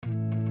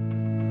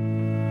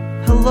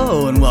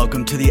Hello and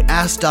welcome to the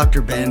Ask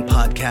Dr. Ben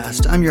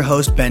podcast. I'm your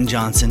host, Ben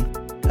Johnson.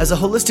 As a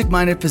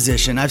holistic-minded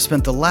physician, I've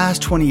spent the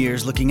last 20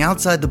 years looking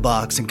outside the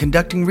box and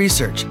conducting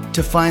research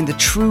to find the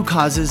true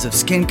causes of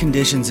skin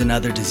conditions and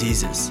other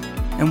diseases.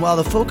 And while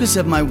the focus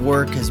of my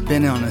work has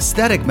been on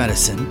aesthetic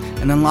medicine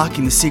and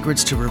unlocking the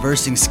secrets to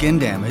reversing skin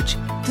damage,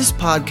 this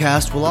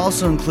podcast will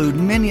also include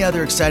many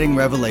other exciting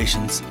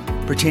revelations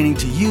pertaining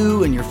to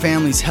you and your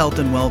family's health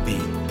and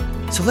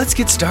well-being. So let's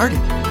get started.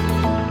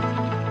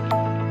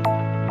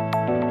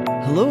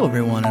 Hello,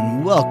 everyone,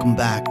 and welcome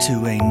back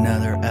to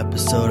another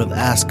episode of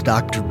Ask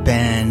Dr.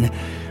 Ben.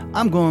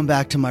 I'm going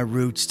back to my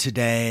roots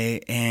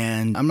today,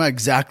 and I'm not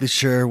exactly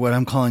sure what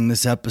I'm calling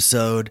this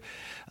episode,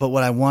 but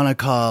what I want to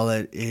call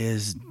it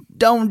is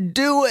don't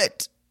do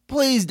it.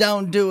 Please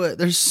don't do it.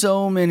 There's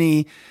so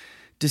many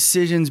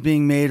decisions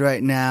being made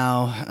right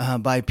now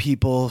by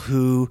people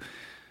who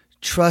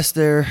trust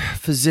their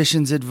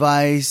physician's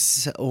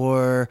advice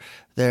or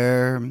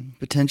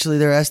potentially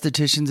their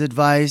esthetician's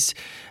advice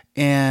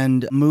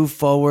and move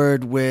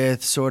forward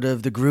with sort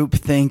of the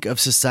groupthink of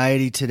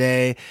society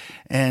today.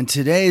 And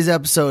today's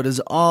episode is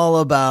all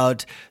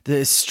about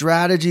the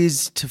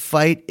strategies to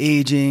fight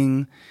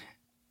aging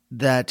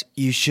that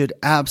you should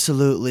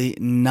absolutely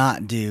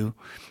not do.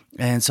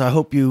 And so I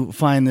hope you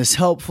find this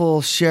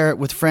helpful. Share it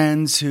with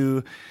friends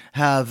who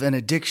have an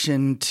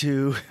addiction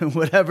to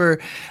whatever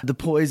the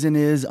poison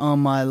is on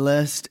my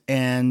list.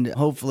 And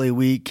hopefully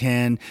we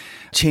can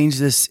change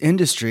this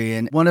industry.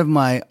 And one of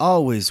my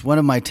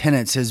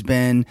tenets has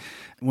been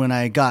when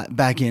I got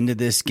back into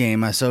this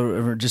game.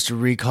 So just to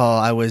recall,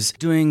 I was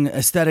doing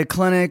aesthetic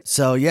clinic.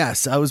 So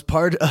yes, I was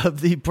part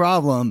of the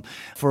problem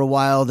for a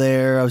while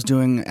there. I was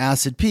doing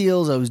acid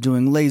peels. I was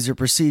doing laser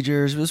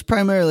procedures. It was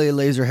primarily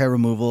laser hair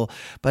removal,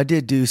 but I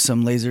did do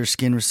some laser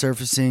skin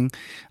resurfacing,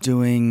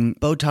 doing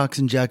Botox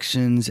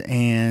injections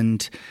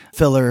and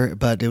filler,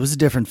 but it was a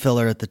different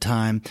filler at the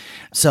time.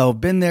 So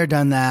been there,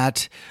 done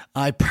that.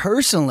 I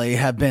personally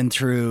have been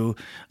through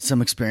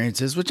some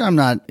experiences, which I'm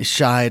not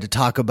shy to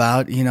talk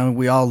about. You know,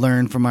 we all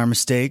learn from our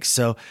mistakes.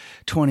 So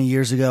 20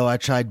 years ago, I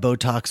tried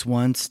Botox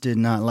once, did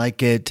not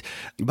like it.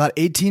 About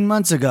 18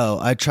 months ago,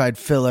 I tried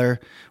filler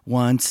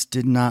once,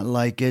 did not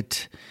like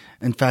it.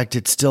 In fact,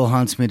 it still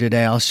haunts me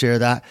today. I'll share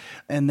that.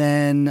 And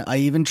then I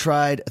even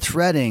tried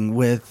threading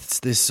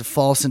with this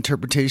false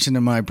interpretation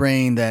in my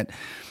brain that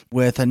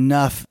with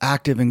enough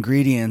active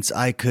ingredients,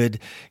 I could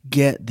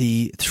get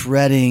the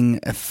threading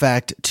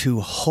effect to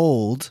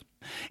hold.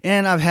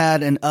 And I've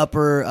had an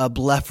upper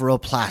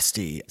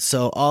blepharoplasty.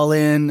 So all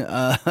in,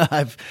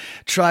 I've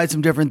tried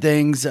some different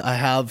things. I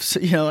have,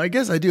 I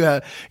guess I do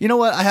have,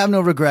 I have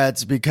no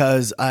regrets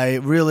because I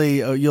really,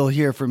 you'll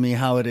hear from me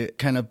how it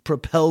kind of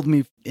propelled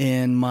me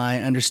in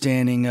my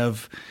understanding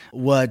of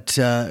what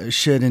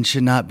should and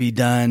should not be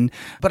done.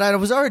 But I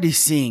was already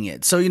seeing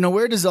it. So,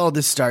 where does all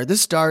this start?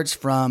 This starts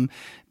from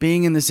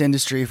being in this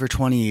industry for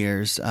 20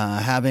 years,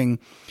 having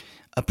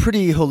a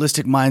pretty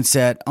holistic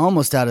mindset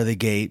almost out of the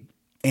gate.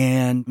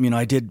 And,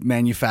 I did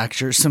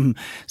manufacture some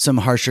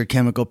harsher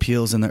chemical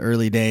peels in the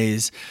early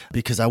days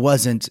because I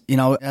wasn't,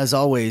 as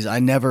always, I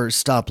never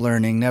stop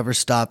learning, never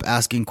stop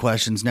asking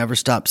questions, never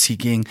stop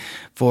seeking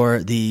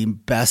for the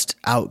best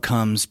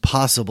outcomes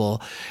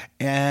possible.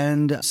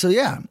 And so,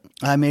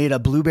 I made a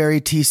blueberry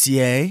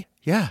TCA.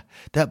 Yeah,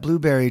 that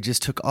blueberry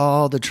just took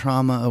all the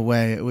trauma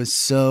away. It was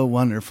so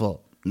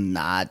wonderful.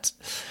 I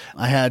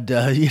had,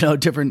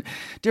 different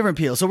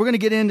peels. So we're going to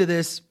get into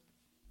this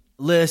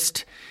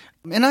list.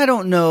 And I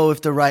don't know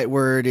if the right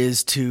word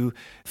is to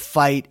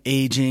fight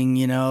aging.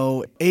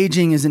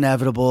 Aging is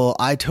inevitable.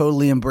 I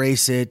totally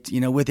embrace it.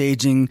 With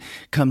aging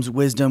comes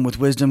wisdom. With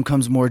wisdom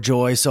comes more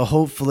joy. So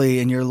hopefully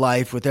in your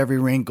life, with every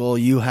wrinkle,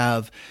 you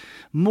have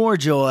more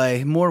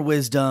joy, more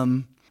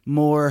wisdom,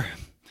 more,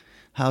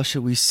 how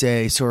should we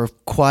say, sort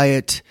of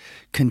quiet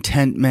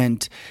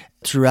contentment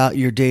throughout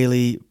your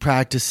daily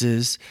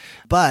practices.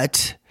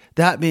 But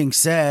that being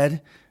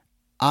said,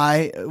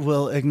 I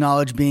will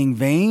acknowledge being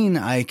vain.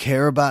 I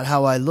care about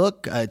how I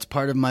look. It's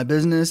part of my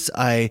business.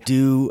 I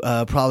do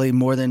probably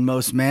more than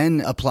most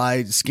men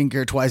apply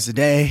skincare twice a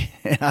day.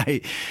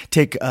 I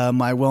take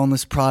my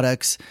wellness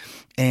products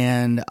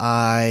and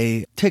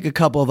I take a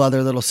couple of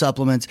other little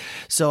supplements.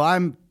 So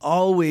I'm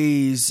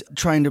always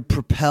trying to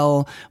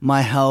propel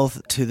my health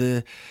to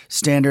the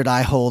standard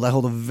I hold. I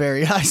hold a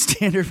very high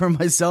standard for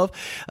myself.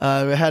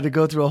 I had to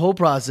go through a whole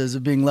process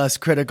of being less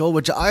critical,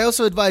 which I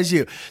also advise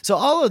you. So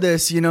all of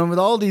this, with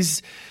all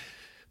these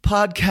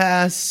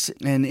podcasts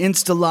and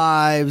Insta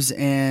Lives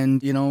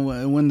and,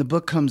 when the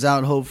book comes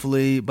out,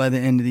 hopefully by the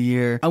end of the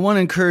year, I want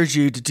to encourage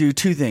you to do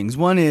two things.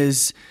 One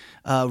is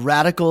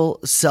radical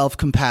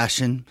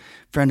self-compassion.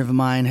 A friend of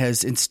mine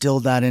has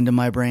instilled that into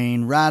my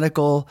brain,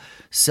 radical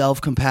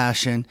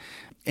self-compassion.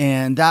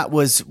 And that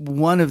was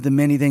one of the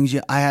many things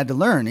I had to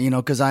learn,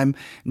 because I'm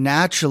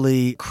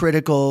naturally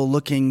critical,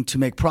 looking to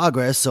make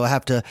progress. So I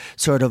have to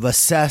sort of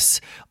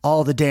assess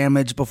all the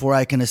damage before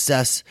I can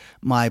assess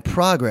my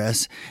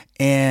progress.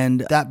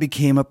 And that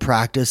became a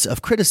practice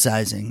of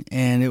criticizing.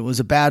 And it was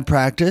a bad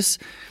practice.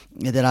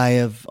 that I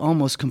have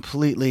almost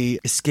completely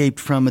escaped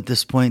from at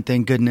this point,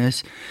 thank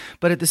goodness.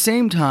 But at the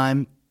same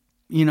time,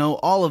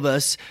 all of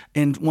us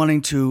in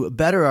wanting to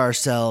better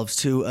ourselves,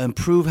 to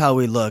improve how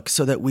we look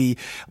so that we,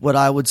 what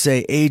I would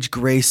say, age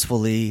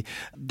gracefully,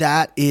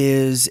 that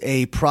is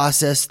a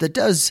process that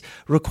does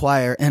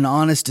require an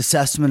honest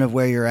assessment of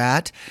where you're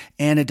at.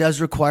 And it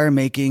does require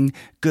making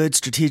good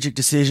strategic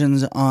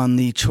decisions on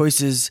the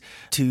choices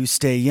to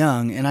stay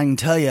young. And I can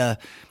tell you,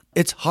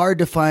 it's hard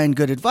to find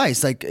good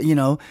advice. I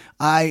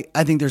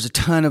think there's a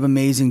ton of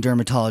amazing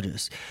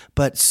dermatologists,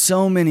 but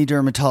so many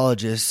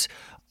dermatologists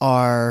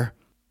are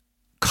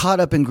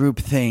caught up in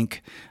groupthink,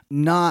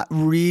 not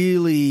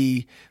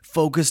really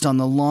focused on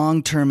the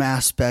long-term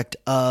aspect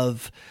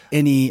of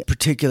any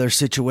particular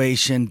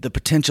situation, the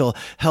potential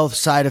health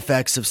side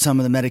effects of some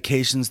of the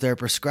medications they're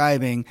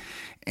prescribing.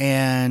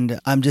 And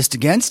I'm just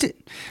against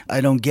it. I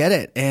don't get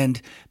it.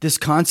 And this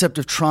concept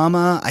of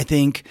trauma, I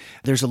think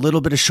there's a little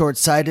bit of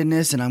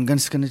short-sightedness, and I'm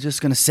just going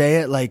to say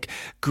it, like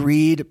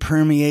greed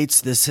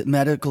permeates this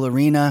medical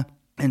arena.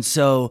 And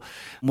so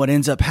what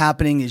ends up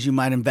happening is you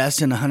might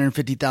invest in a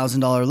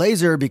 $150,000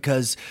 laser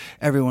because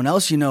everyone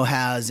else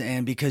has,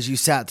 and because you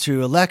sat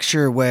through a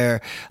lecture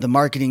where the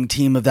marketing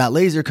team of that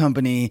laser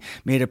company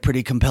made a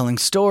pretty compelling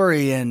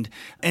story. And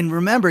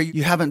remember,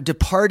 you haven't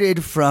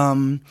departed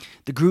from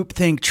the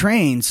groupthink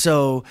train.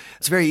 So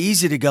it's very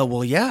easy to go,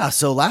 well, yeah,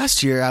 so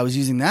last year I was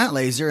using that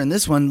laser and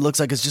this one looks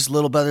like it's just a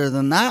little better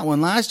than that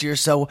one last year.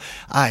 So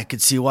I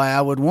could see why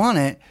I would want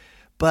it.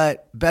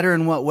 But better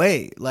in what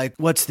way? Like,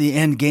 what's the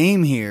end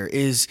game here?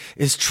 Is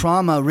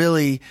trauma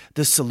really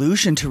the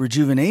solution to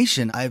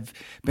rejuvenation? I've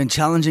been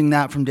challenging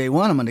that from day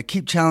one. I'm going to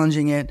keep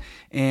challenging it.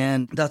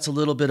 And that's a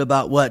lot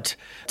about what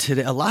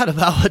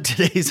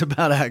today's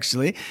about,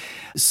 actually.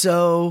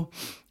 So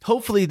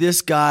hopefully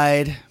this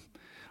guide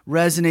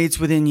resonates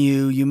within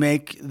you. You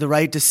make the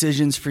right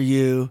decisions for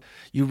you.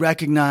 You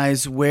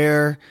recognize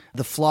where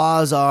the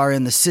flaws are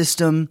in the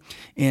system,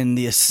 in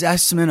the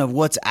assessment of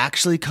what's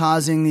actually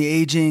causing the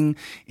aging,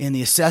 in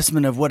the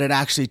assessment of what it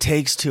actually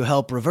takes to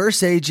help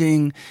reverse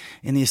aging,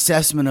 in the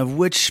assessment of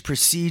which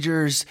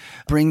procedures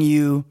bring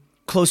you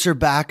closer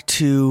back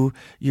to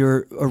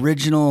your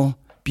original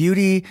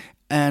beauty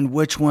and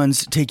which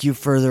ones take you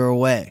further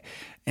away.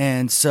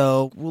 And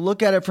so we'll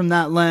look at it from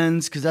that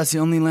lens because that's the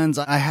only lens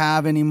I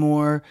have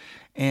anymore.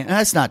 And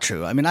that's not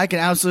true. I mean, I can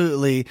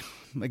absolutely,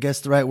 I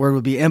guess the right word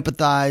would be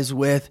empathize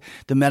with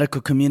the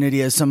medical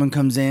community as someone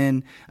comes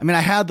in. I mean,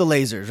 I had the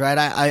lasers, right?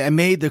 I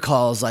made the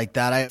calls like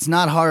that. It's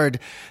not hard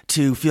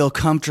to feel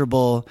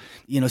comfortable,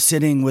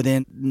 sitting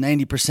within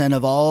 90%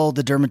 of all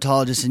the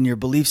dermatologists in your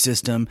belief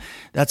system.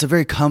 That's a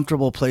very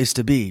comfortable place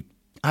to be.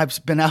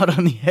 I've been out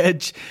on the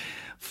edge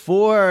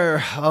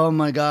for,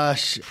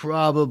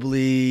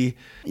 probably,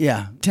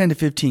 10 to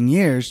 15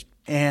 years.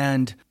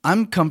 And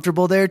I'm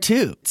comfortable there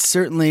too. It's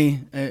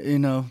certainly,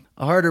 a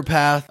harder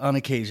path on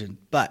occasion.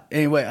 But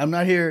anyway, I'm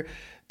not here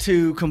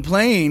to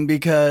complain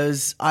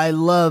because I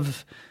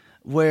love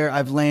where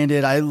I've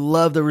landed. I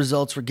love the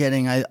results we're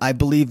getting. I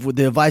believe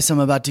the advice I'm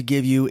about to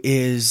give you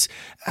is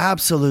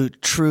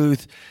absolute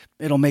truth.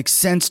 It'll make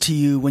sense to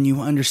you when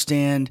you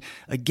understand,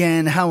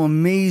 again, how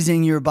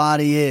amazing your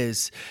body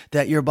is,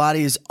 that your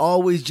body is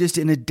always just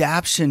in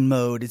adaptation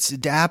mode. It's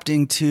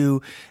adapting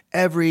to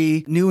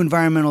every new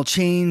environmental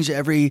change,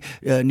 every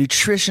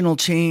nutritional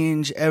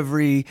change,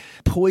 every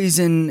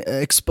poison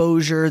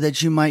exposure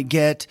that you might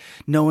get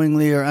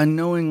knowingly or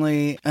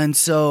unknowingly. And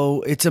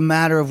so it's a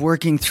matter of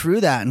working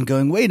through that and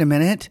going, wait a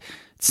minute,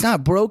 it's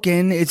not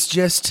broken. It's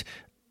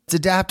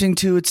adapting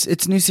to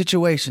its new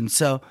situation.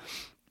 So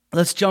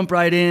let's jump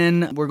right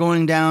in. We're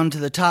going down to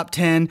the top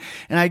 10.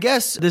 And I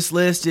guess this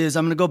list is,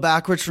 I'm going to go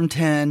backwards from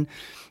 10.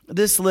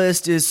 This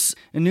list is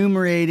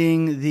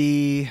enumerating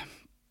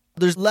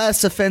there's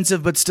less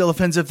offensive but still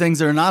offensive things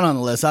that are not on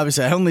the list.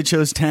 Obviously, I only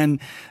chose 10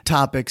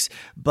 topics,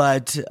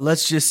 but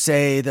let's just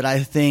say that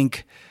I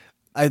think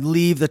I'd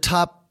leave the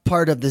top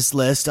part of this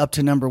list up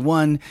to number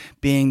 1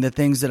 being the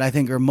things that I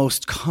think are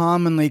most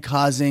commonly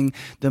causing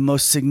the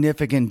most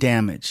significant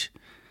damage.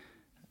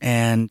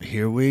 And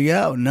here we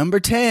go.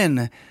 Number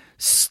 10.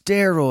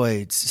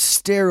 Steroids,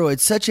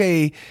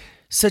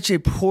 such a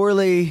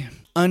poorly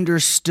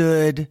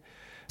understood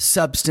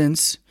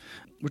substance.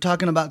 We're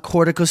talking about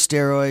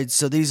corticosteroids.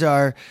 So these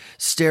are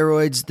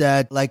steroids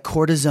that, like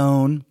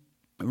cortisone,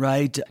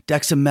 right?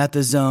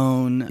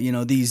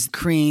 Dexamethasone, these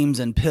creams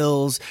and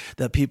pills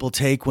that people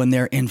take when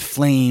they're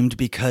inflamed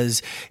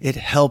because it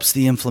helps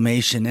the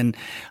inflammation. And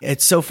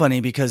it's so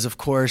funny because, of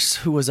course,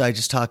 who was I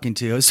just talking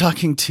to? I was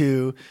talking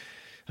to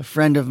a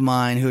friend of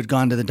mine who had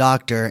gone to the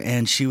doctor,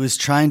 and she was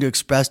trying to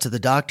express to the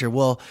doctor,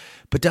 well,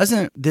 but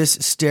doesn't this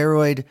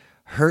steroid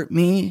hurt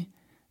me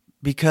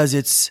because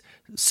it's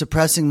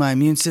suppressing my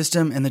immune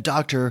system? And the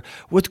doctor,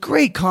 with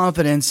great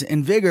confidence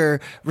and vigor,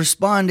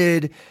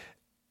 responded,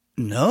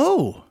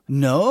 no,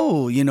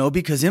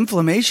 because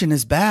inflammation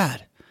is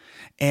bad.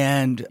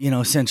 And,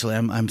 essentially,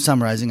 I'm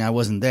summarizing, I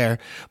wasn't there,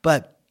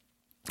 but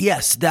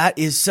yes, that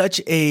is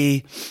such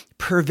a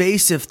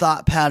pervasive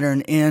thought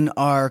pattern in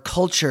our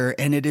culture,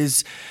 and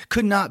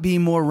could not be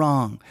more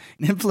wrong.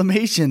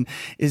 Inflammation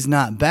is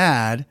not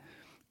bad.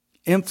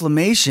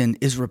 Inflammation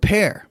is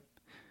repair.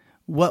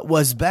 What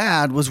was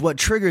bad was what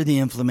triggered the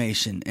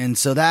inflammation. And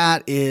so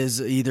that is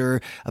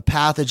either a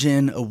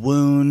pathogen, a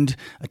wound,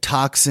 a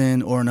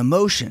toxin, or an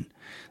emotion.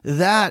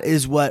 That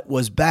is what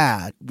was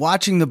bad.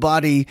 Watching the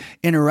body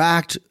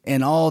interact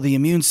and all the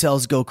immune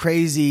cells go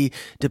crazy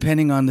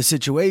depending on the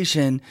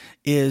situation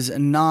is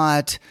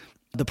not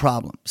the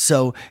problem.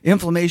 So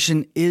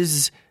inflammation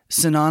is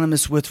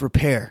synonymous with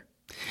repair.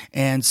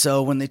 And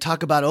so when they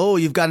talk about, oh,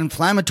 you've got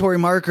inflammatory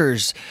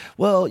markers,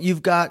 well,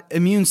 you've got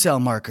immune cell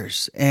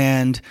markers,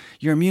 and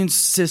your immune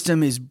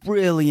system is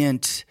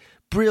brilliant.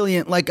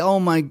 Like, oh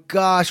my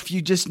gosh, if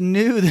you just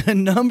knew the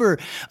number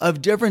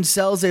of different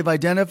cells they've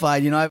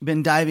identified. I've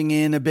been diving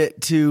in a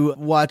bit to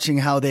watching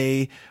how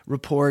they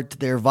report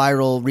their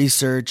viral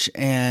research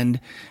and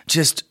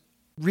just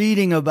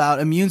reading about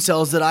immune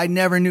cells that I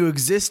never knew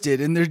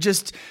existed. And there's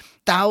just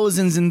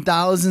thousands and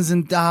thousands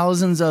and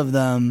thousands of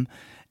them.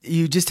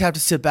 You just have to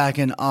sit back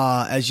in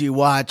awe as you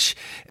watch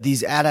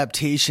these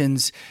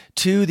adaptations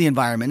to the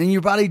environment. And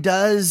your body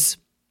does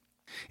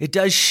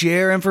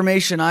share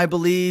information, I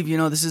believe.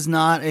 This is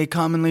not a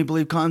commonly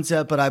believed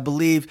concept, but I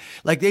believe,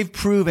 like, they've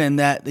proven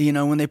that,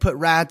 when they put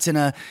rats in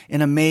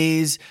a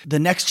maze, the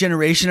next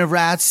generation of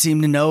rats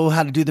seem to know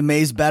how to do the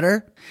maze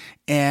better.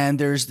 And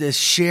there's this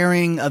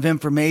sharing of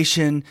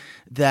information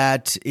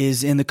that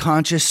is in the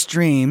conscious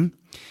stream.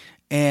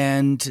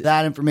 And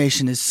that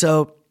information is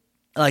so,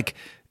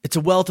 it's a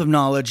wealth of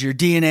knowledge. Your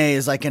DNA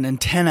is like an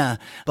antenna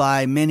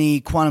by many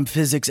quantum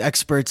physics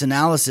experts'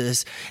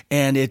 analysis,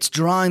 and it's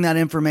drawing that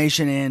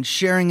information and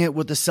sharing it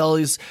with the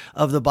cells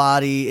of the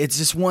body. It's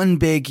just one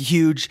big,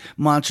 huge,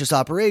 monstrous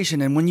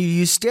operation. And when you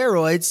use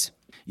steroids,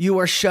 you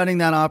are shutting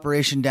that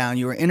operation down.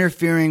 You are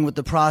interfering with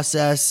the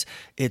process.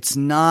 It's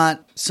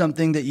not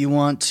something that you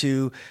want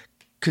to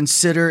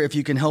consider if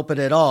you can help it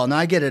at all. Now,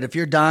 I get it. If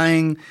you're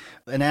dying,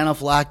 an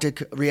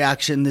anaphylactic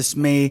reaction, this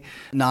may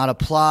not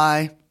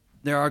apply.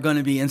 There are going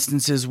to be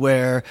instances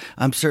where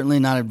I'm certainly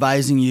not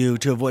advising you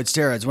to avoid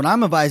steroids. What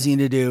I'm advising you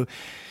to do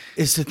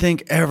is to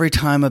think every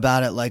time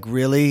about it, like,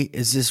 really,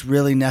 is this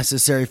really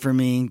necessary for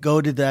me? Go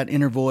to that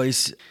inner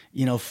voice,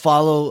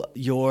 follow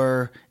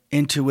your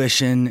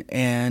intuition,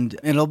 and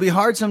it'll be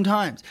hard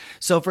sometimes.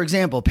 So, for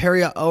example,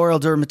 perioral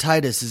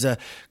dermatitis is a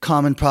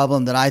common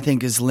problem that I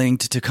think is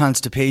linked to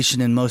constipation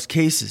in most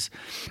cases.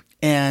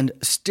 And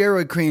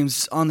steroid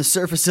creams on the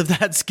surface of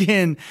that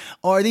skin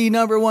are the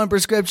number one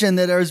prescription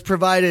that is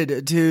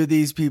provided to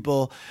these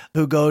people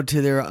who go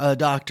to their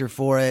doctor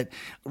for it.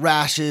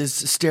 Rashes,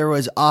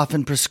 steroids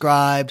often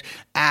prescribed.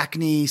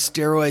 Acne,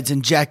 steroids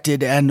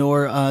injected and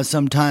or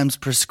sometimes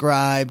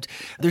prescribed.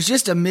 There's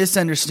just a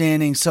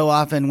misunderstanding so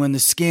often when the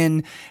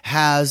skin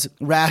has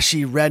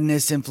rashy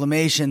redness,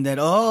 inflammation, that,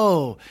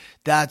 oh,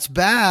 that's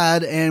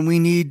bad, and we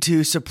need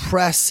to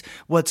suppress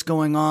what's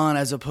going on,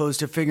 as opposed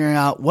to figuring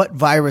out what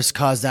virus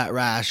caused that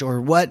rash or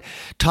what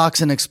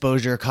toxin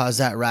exposure caused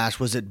that rash.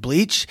 Was it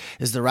bleach?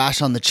 Is the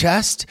rash on the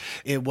chest?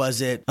 Was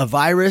it a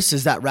virus?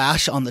 Is that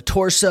rash on the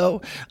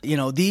torso?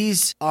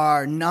 These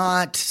are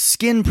not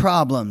skin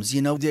problems.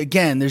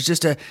 Again,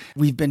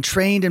 we've been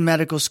trained in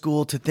medical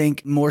school to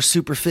think more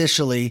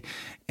superficially.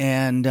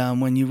 And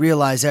when you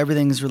realize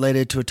everything is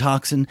related to a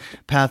toxin,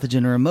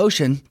 pathogen, or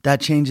emotion,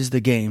 that changes the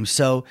game.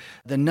 So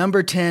the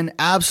number 10,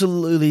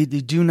 absolutely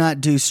the do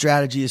not do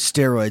strategy is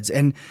steroids.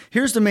 And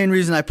here's the main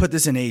reason I put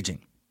this in aging.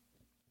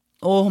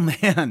 Oh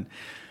man,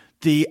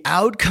 the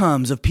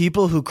outcomes of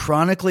people who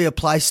chronically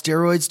apply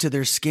steroids to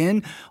their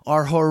skin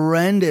are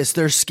horrendous.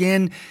 Their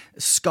skin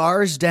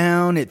scars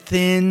down, it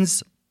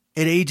thins.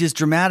 It ages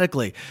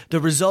dramatically. The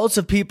results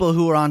of people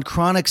who are on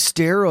chronic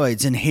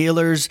steroids,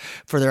 inhalers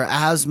for their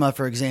asthma,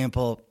 for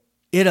example,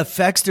 it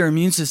affects their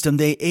immune system.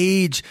 They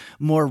age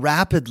more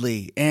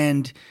rapidly.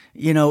 And,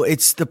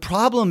 the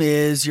problem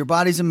is your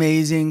body's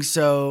amazing.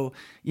 So,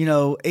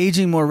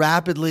 aging more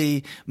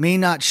rapidly may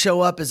not show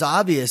up as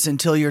obvious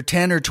until you're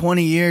 10 or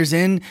 20 years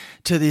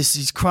into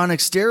these chronic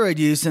steroid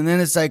use. And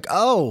then it's like,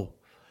 oh,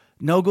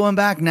 no going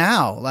back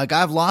now. Like,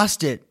 I've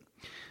lost it.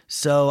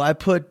 So I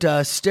put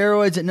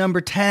steroids at number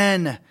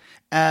 10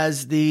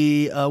 as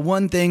the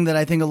one thing that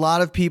I think a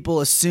lot of people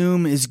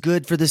assume is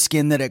good for the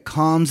skin, that it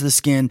calms the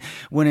skin,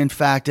 when in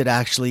fact it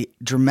actually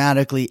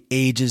dramatically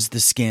ages the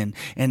skin,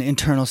 and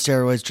internal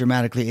steroids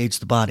dramatically age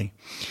the body.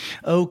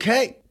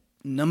 Okay.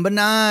 Number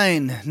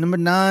nine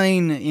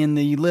in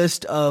the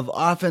list of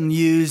often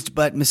used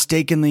but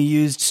mistakenly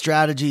used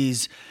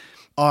strategies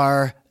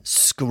are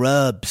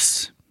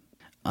scrubs.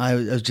 I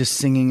was just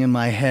singing in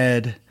my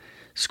head,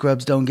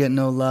 Scrubs Don't Get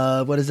No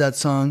Love. What is that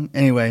song?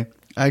 Anyway,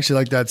 I actually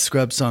like that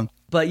Scrubs song.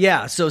 But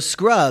yeah, so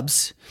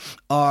scrubs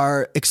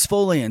are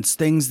exfoliants,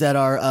 things that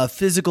are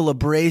physical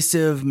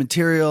abrasive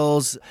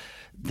materials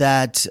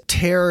that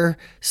tear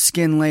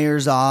skin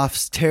layers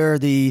off, tear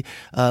the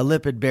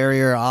lipid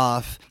barrier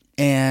off.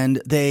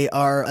 and they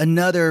are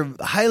another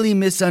highly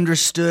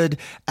misunderstood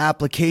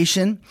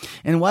application.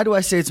 And why do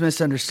I say it's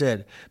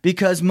misunderstood?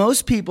 Because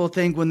most people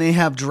think when they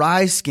have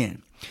dry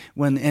skin,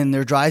 and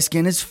their dry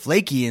skin is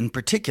flaky in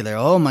particular.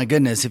 Oh my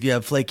goodness, if you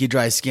have flaky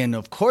dry skin,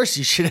 of course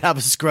you should have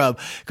a scrub,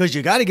 because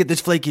you got to get this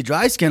flaky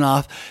dry skin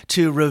off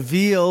to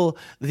reveal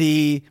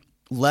the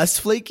less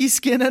flaky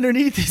skin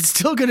underneath. It's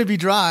still going to be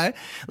dry.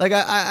 Like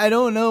I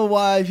don't know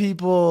why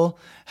people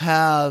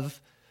have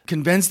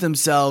convinced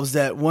themselves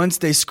that once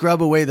they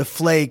scrub away the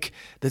flake,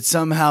 that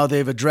somehow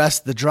they've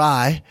addressed the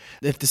dry.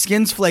 If the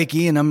skin's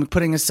flaky, and I'm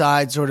putting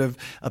aside sort of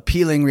a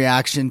peeling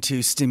reaction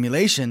to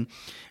stimulation,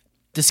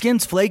 the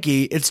skin's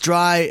flaky, it's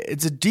dry,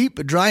 it's a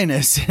deep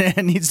dryness, and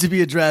it needs to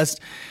be addressed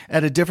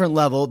at a different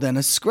level than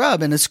a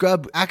scrub. And a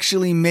scrub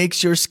actually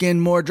makes your skin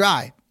more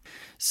dry.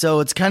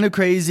 So it's kind of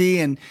crazy.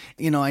 And,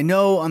 I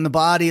know on the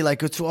body, like,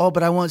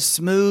 but I want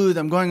smooth.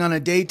 I'm going on a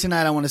date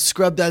tonight. I want to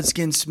scrub that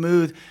skin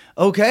smooth.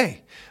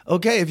 Okay.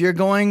 If you're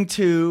going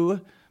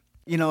to,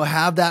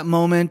 have that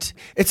moment,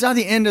 it's not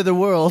the end of the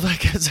world, I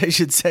guess I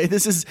should say.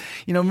 This is,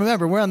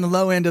 remember, we're on the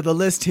low end of the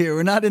list here.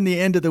 We're not in the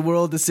end of the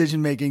world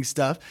decision-making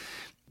stuff.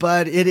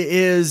 But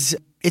it's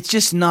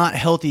just not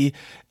as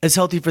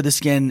healthy for the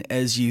skin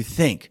as you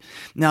think.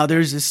 Now,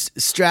 there's this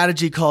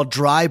strategy called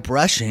dry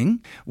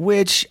brushing,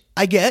 which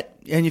I get.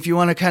 And if you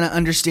want to kind of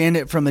understand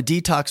it from a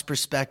detox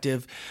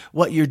perspective,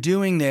 what you're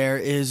doing there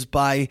is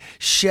by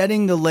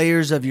shedding the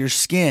layers of your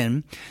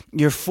skin,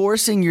 you're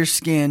forcing your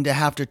skin to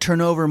have to turn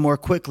over more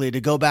quickly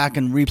to go back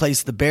and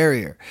replace the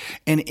barrier.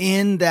 And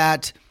in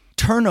that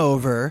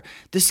turnover,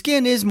 the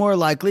skin is more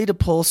likely to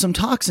pull some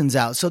toxins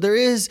out. So there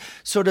is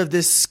sort of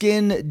this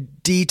skin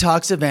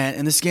detox event,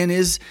 and the skin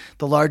is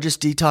the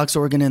largest detox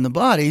organ in the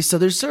body. So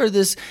there's sort of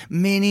this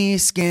mini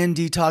skin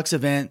detox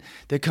event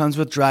that comes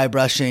with dry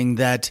brushing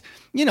that,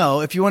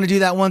 if you want to do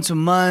that once a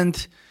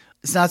month,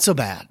 it's not so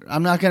bad.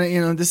 I'm not going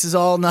to, this is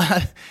all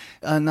not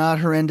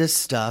horrendous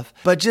stuff,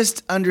 but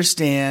just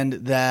understand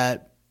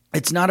that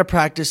it's not a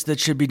practice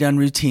that should be done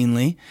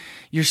routinely.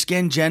 Your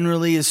skin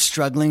generally is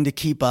struggling to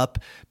keep up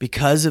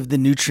because of the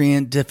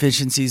nutrient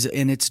deficiencies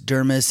in its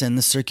dermis and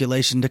the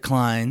circulation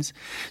declines.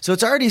 So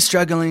it's already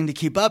struggling to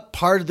keep up.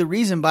 Part of the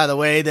reason, by the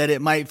way, that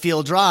it might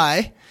feel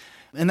dry.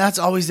 And that's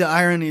always the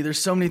irony.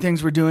 There's so many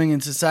things we're doing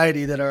in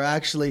society that are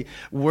actually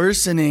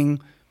worsening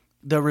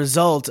the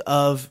result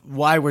of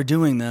why we're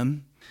doing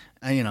them.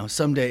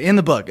 Someday in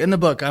the book,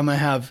 I'm going to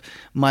have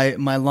my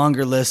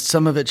longer list.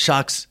 Some of it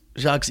shocks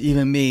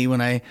even me when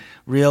I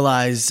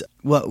realize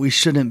what we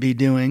shouldn't be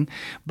doing.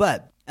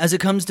 But as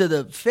it comes to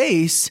the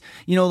face,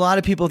 a lot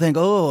of people think,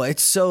 oh,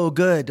 it's so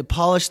good to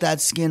polish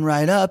that skin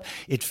right up.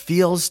 It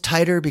feels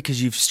tighter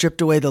because you've stripped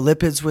away the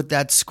lipids with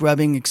that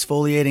scrubbing,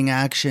 exfoliating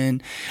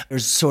action.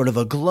 There's sort of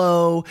a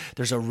glow.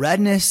 There's a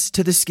redness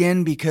to the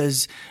skin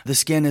because the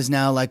skin is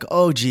now like,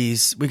 oh,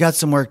 geez, we got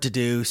some work to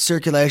do.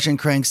 Circulation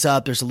cranks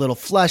up. There's a little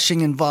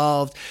flushing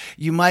involved.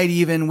 You might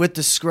even, with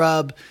the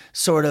scrub,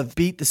 sort of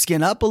beat the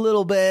skin up a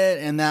little bit,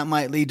 and that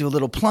might lead to a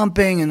little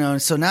plumping.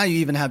 And so now you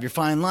even have your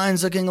fine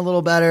lines looking a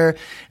little better.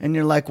 And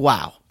you're like,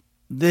 wow,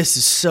 this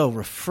is so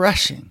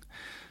refreshing.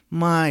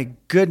 My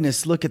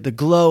goodness, look at the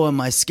glow on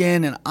my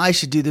skin, and I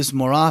should do this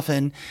more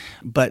often.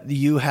 But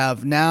you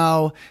have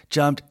now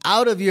jumped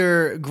out of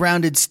your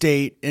grounded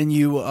state, and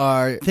you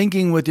are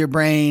thinking with your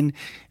brain,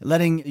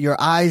 letting your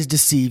eyes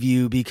deceive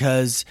you,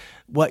 because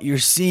what you're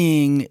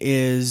seeing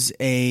is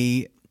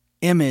a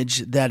image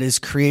that is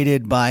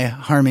created by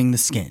harming the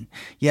skin.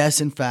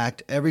 Yes, in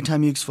fact, every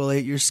time you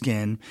exfoliate your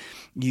skin,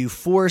 you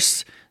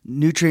force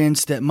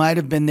nutrients that might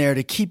have been there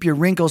to keep your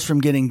wrinkles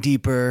from getting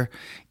deeper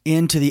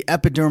into the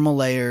epidermal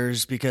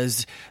layers,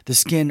 because the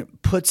skin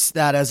puts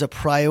that as a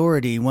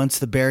priority. Once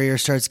the barrier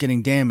starts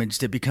getting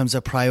damaged, it becomes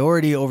a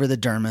priority over the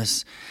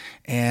dermis.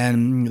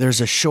 And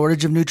there's a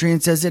shortage of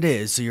nutrients as it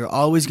is. So you're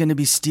always going to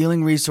be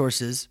stealing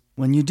resources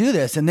when you do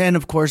this. And then,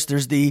 of course,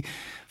 there's the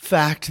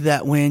fact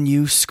that when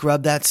you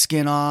scrub that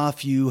skin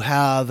off, you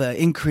have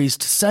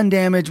increased sun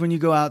damage when you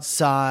go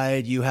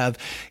outside. You have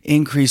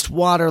increased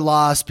water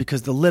loss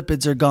because the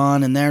lipids are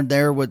gone, and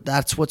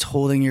that's what's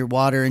holding your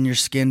water in your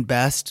skin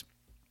best.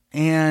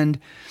 And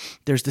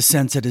there's the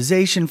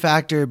sensitization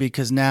factor,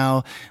 because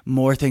now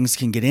more things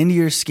can get into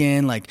your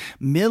skin, like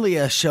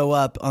milia show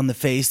up on the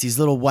face, these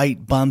little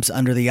white bumps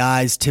under the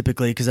eyes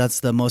typically, because that's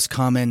the most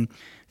common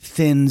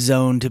thin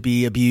zone to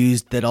be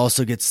abused that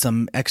also gets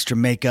some extra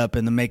makeup,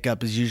 and the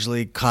makeup is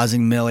usually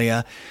causing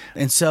milia.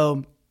 And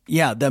so,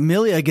 yeah, the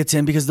milia gets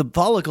in because the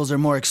follicles are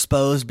more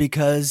exposed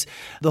because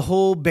the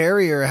whole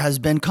barrier has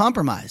been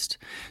compromised.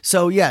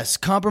 So yes,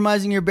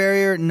 compromising your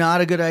barrier,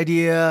 not a good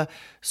idea.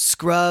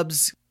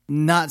 Scrubs,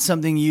 not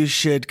something you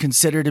should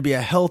consider to be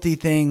a healthy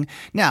thing.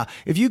 Now,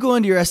 if you go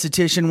into your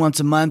esthetician once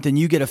a month and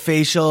you get a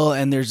facial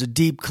and there's a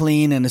deep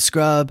clean and a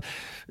scrub,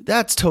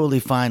 that's totally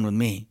fine with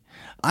me.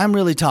 I'm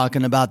really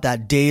talking about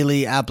that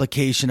daily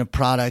application of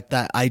product,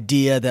 that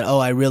idea that,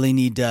 I really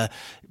need to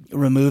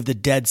remove the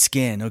dead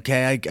skin.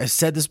 Okay. I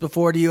said this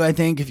before to you, I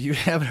think. If you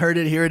haven't heard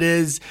it, here it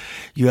is.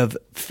 You have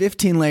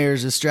 15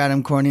 layers of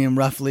stratum corneum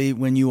roughly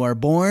when you are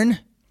born.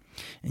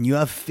 and you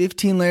have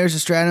 15 layers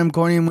of stratum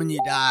corneum when you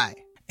die.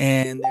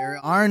 And there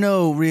are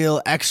no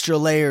real extra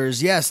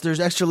layers. Yes, there's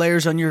extra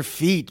layers on your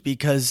feet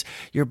because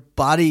your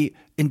body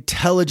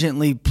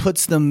intelligently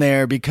puts them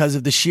there because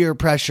of the sheer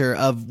pressure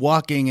of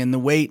walking and the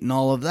weight and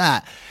all of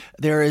that.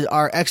 There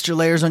are extra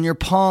layers on your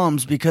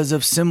palms because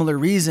of similar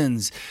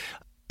reasons.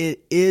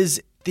 It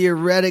is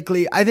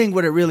theoretically, I think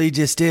what it really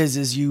just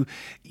is you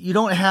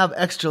don't have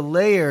extra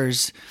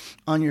layers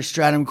on your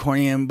stratum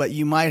corneum, but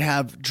you might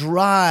have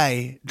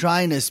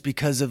dryness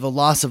because of a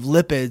loss of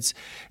lipids.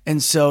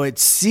 And so it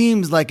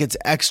seems like it's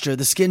extra.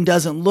 The skin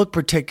doesn't look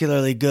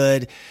particularly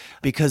good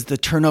because the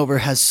turnover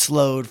has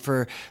slowed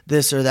for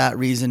this or that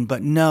reason.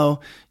 But no,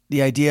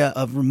 the idea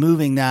of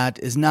removing that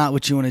is not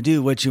what you want to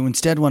do. What you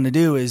instead want to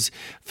do is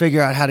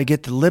figure out how to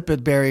get the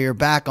lipid barrier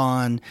back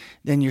on.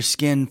 Then your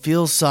skin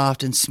feels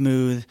soft and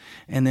smooth.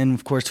 And then,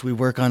 of course, we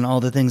work on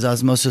all the things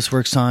osmosis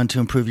works on to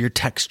improve your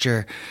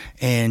texture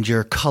and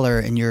your color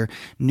and your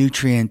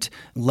nutrient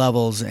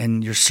levels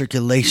and your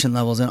circulation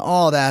levels, and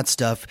all that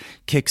stuff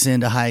kicks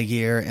into high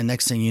gear. And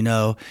next thing you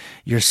know,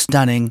 you're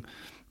stunning.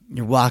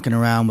 You're walking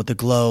around with a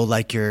glow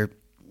like you're,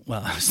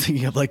 well, I was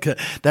thinking of like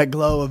that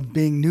glow of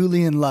being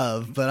newly in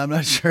love, but I'm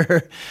not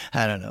sure.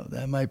 I don't know.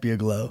 That might be a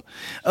glow.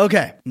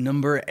 Okay.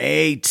 Number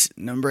eight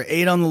on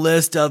the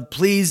list of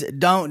please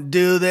don't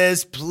do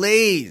this.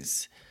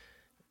 Please.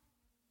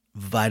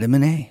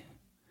 Vitamin A.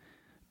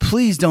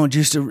 Please don't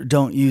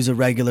use a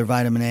regular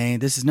vitamin A.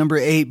 This is number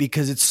 8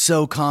 because it's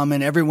so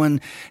common.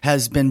 Everyone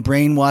has been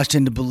brainwashed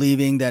into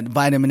believing that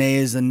vitamin A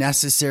is a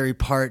necessary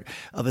part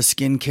of a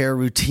skincare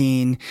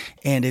routine,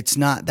 and it's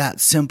not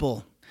that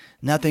simple.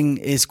 Nothing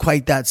is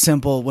quite that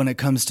simple when it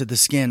comes to the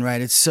skin,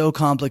 right? It's so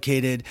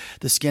complicated.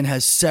 The skin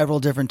has several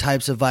different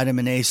types of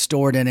vitamin A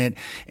stored in it,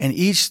 and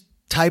each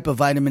type of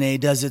vitamin A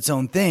does its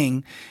own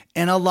thing.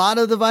 And a lot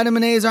of the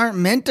vitamin A's aren't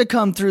meant to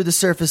come through the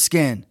surface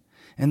skin.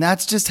 And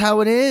that's just how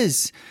it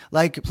is.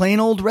 Like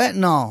plain old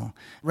retinol.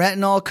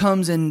 Retinol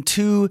comes in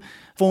 2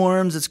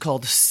 forms. It's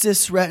called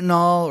cis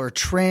retinol or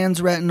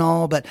trans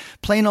retinol, but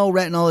plain old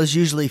retinol is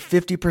usually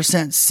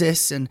 50%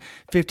 cis and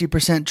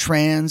 50%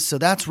 trans. So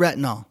that's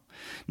retinol.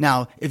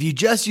 Now, if you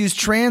just use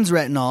trans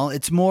retinol,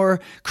 it's more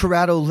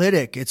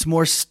keratolytic. It's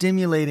more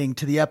stimulating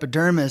to the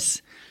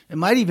epidermis. It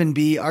might even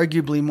be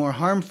arguably more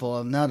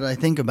harmful now that I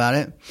think about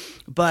it.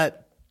 But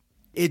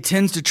it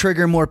tends to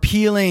trigger more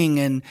peeling,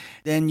 and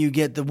then you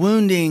get the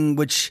wounding,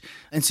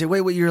 and say,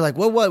 wait, you're like,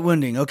 what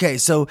wounding? Okay,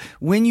 so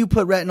when you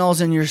put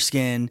retinols in your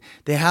skin,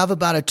 they have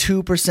about a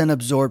 2%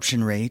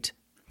 absorption rate,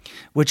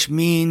 which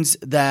means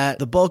that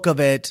the bulk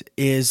of it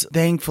is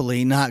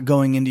thankfully not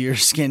going into your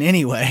skin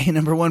anyway.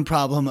 Number one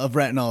problem of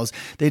retinols,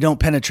 they don't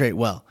penetrate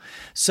well.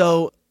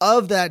 So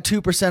of that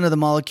 2% of the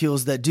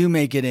molecules that do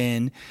make it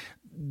in,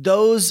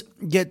 those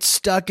get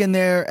stuck in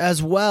there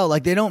as well.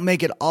 Like they don't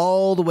make it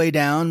all the way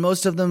down.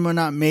 Most of them are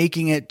not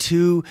making it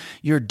to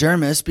your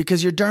dermis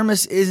because your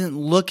dermis isn't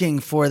looking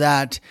for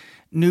that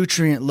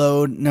nutrient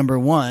load, number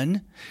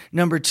one.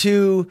 Number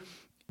two,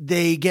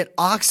 they get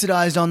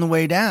oxidized on the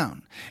way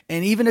down.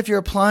 And even if you're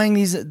applying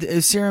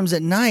these serums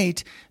at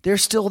night, they're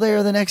still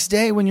there the next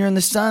day when you're in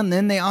the sun.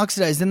 Then they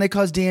oxidize. Then they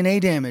cause DNA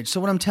damage. So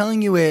what I'm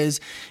telling you is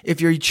if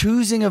you're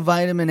choosing a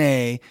vitamin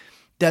A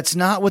that's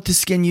not what the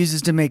skin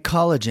uses to make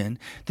collagen,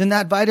 then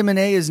that vitamin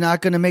A is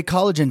not going to make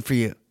collagen for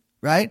you,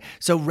 right?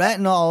 So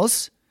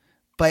retinols,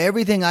 by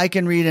everything I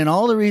can read in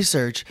all the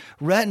research,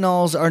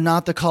 retinols are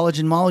not the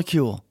collagen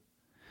molecule.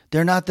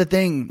 They're not the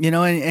thing,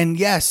 and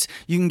yes,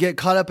 you can get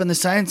caught up in the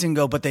science and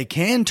go, but they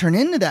can turn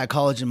into that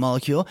collagen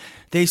molecule.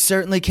 They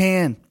certainly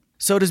can.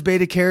 So does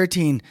beta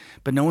carotene,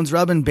 but no one's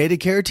rubbing beta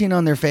carotene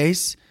on their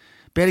face.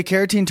 Beta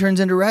carotene turns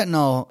into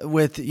retinol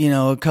with,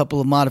 a couple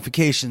of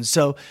modifications.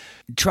 So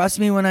trust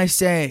me when I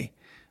say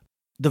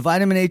the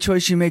vitamin A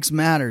choice you make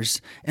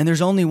matters. And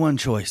there's only one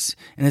choice,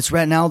 and it's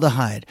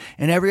retinaldehyde.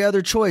 And every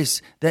other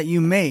choice that you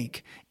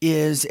make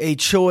is a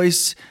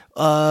choice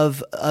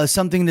of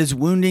something that's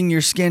wounding your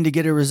skin to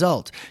get a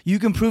result. You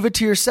can prove it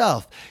to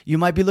yourself. You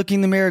might be looking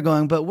in the mirror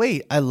going, but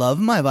wait, I love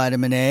my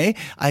vitamin A.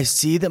 I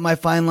see that my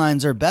fine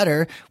lines are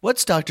better.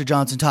 What's Dr.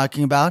 Johnson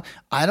talking about?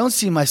 I don't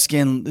see my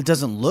skin. It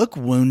doesn't look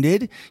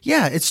wounded.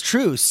 Yeah, it's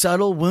true.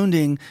 Subtle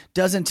wounding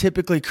doesn't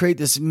typically create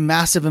this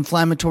massive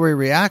inflammatory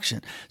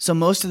reaction. So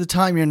most of the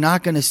time you're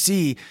not going to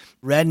see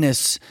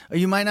redness, or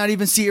you might not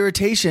even see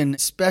irritation,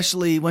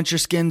 especially once your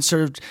skin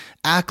sort of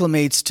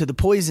acclimates to the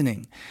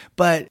poisoning.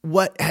 But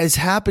what is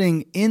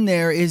happening in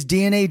there is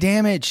DNA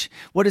damage.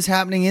 What is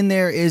happening in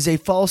there is a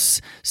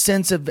false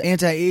sense of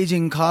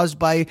anti-aging caused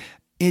by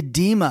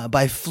edema,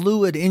 by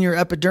fluid in your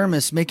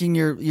epidermis, making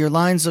your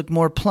lines look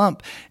more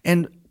plump.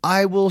 And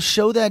I will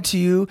show that to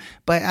you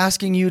by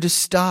asking you to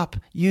stop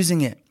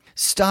using it.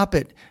 Stop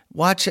it.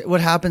 Watch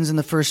what happens in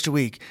the first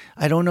week.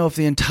 I don't know if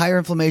the entire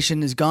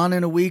inflammation is gone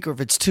in a week or if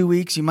it's 2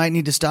 weeks. You might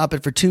need to stop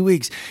it for 2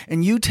 weeks.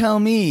 And you tell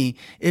me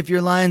if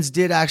your lines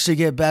did actually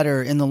get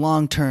better in the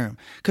long term.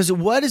 Because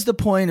what is the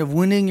point of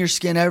wounding your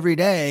skin every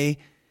day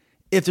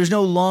if there's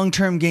no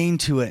long-term gain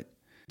to it?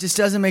 It just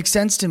doesn't make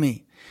sense to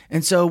me.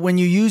 And so when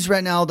you use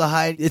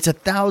retinaldehyde, it's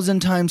 1,000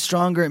 times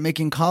stronger at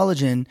making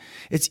collagen.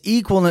 It's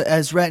equal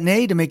as Retin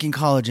A to making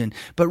collagen.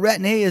 But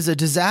Retin A is a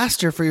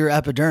disaster for your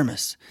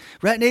epidermis.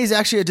 Retin A is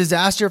actually a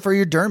disaster for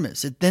your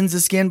dermis. It thins the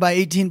skin by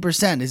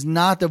 18%. It's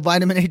not the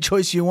vitamin A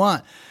choice you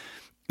want.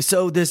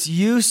 So this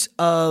use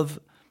of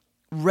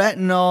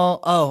retinol.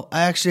 Oh,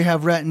 I actually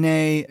have Retin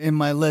A in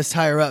my list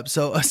higher up.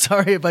 So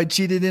sorry if I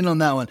cheated in on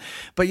that one.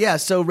 But yeah,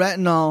 so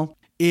retinol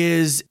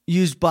is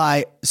used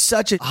by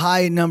such a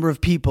high number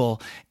of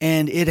people,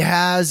 and it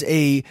has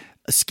a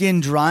skin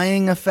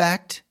drying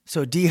effect.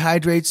 So it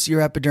dehydrates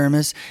your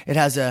epidermis. It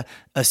has a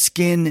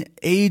skin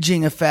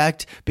aging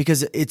effect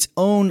because of its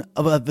own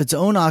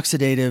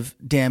oxidative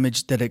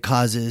damage that it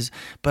causes,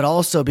 but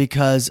also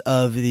because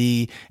of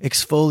the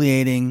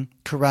exfoliating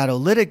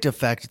keratolytic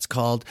effect, it's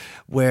called,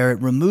 where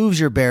it removes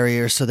your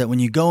barrier so that when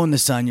you go in the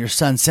sun, you're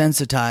sun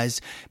sensitized.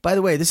 By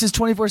the way, this is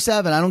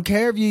 24/7. I don't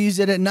care if you use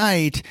it at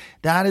night.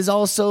 That is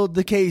also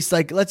the case.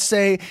 Like, let's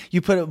say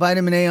you put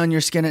vitamin A on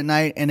your skin at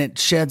night and it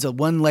sheds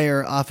one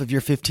layer off of your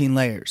 15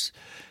 layers.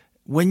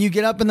 When you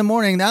get up in the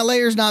morning, that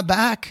layer's not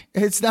back.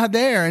 It's not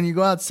there. And you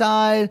go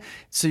outside.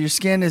 So your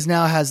skin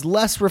has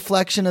less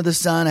reflection of the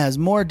sun, has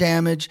more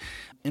damage.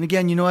 And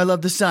again, I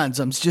love the sun.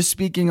 So I'm just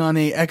speaking on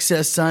the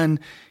excess sun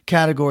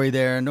category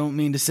there. I don't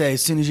mean to say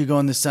as soon as you go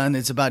in the sun,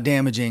 it's about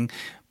damaging.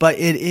 But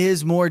it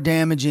is more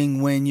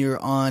damaging when you're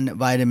on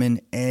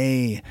vitamin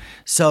A.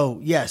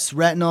 So yes,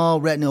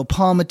 retinol, retinol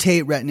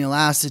palmitate, retinol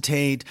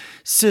acetate,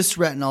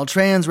 cis-retinol,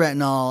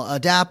 trans-retinol,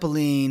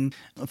 adapalene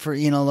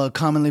for,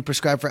 commonly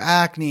prescribed for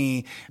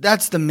acne.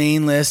 That's the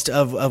main list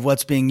of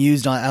what's being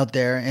used out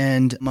there.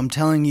 And I'm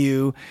telling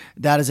you,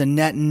 that is a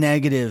net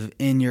negative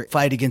in your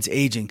fight against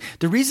aging.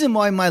 The reason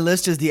why my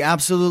list is the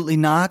absolutely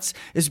nots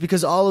is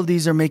because all of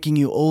these are making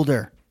you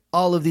older.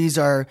 All of these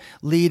are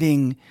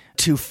leading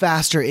to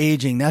faster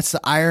aging. That's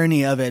the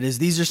irony of it, is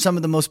these are some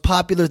of the most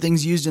popular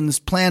things used in this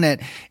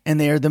planet, and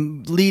they are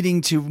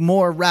leading to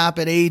more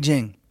rapid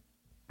aging.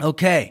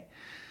 Okay,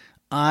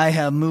 I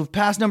have moved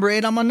past number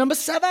 8. I'm on number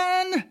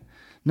 7.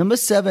 Number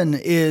 7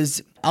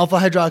 is alpha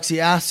hydroxy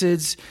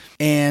acids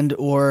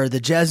or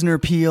the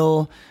Jesner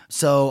peel.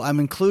 So I'm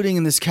including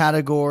in this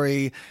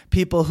category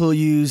people who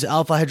use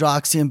alpha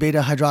hydroxy and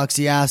beta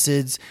hydroxy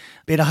acids,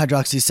 beta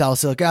hydroxy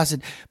salicylic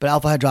acid, but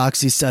alpha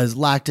hydroxy says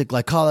lactic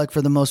glycolic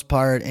for the most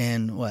part,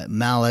 and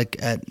malic,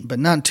 but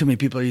not too many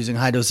people are using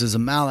high doses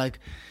of malic.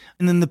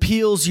 And then the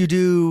peels you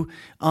do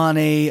on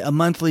a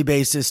monthly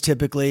basis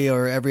typically,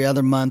 or every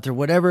other month, or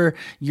whatever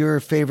your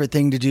favorite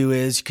thing to do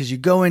is, because you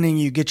go in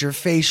and you get your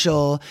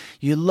facial.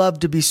 You love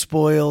to be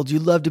spoiled. You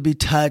love to be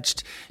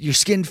touched. Your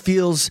skin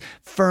feels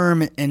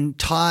firm and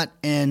taut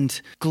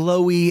and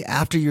glowy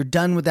after you're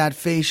done with that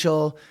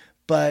facial.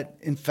 But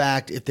in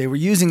fact, if they were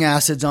using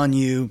acids on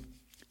you,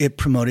 it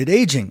promoted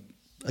aging.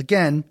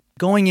 Again,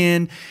 going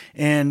in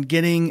and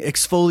getting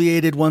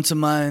exfoliated once a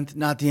month,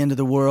 not the end of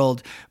the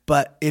world.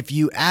 But if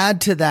you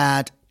add to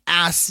that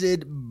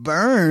acid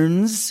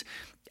burns,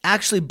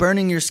 actually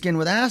burning your skin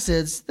with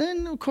acids,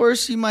 then of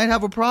course you might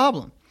have a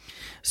problem.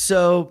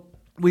 So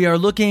we are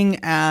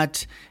looking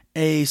at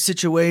a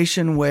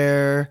situation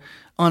where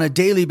on a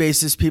daily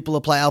basis, people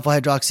apply alpha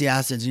hydroxy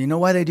acids. And you know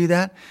why they do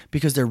that?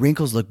 Because their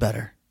wrinkles look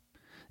better.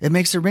 It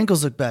makes their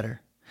wrinkles look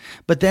better.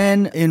 But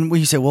then, when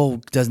you say, well,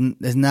 isn't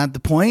that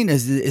the point?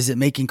 Is it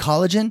making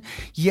collagen?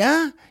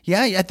 Yeah,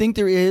 I think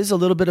there is a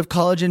little bit of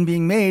collagen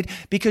being made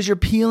because you're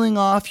peeling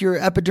off your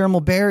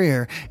epidermal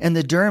barrier and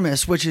the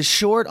dermis, which is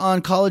short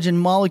on collagen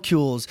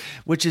molecules,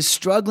 which is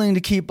struggling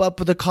to keep up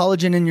with the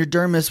collagen in your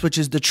dermis, which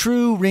is the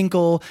true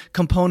wrinkle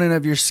component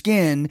of your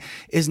skin,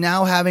 is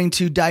now having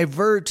to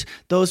divert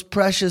those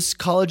precious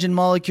collagen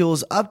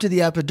molecules up to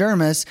the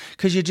epidermis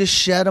because you just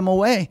shed them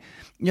away.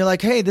 You're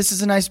like, hey, this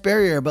is a nice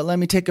barrier, but let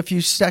me take a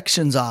few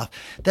sections off.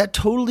 That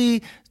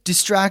totally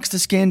distracts the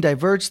skin,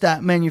 diverts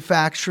that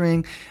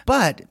manufacturing.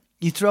 But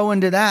you throw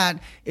into that,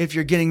 if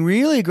you're getting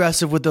really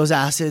aggressive with those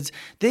acids,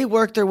 they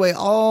work their way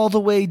all the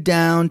way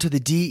down to the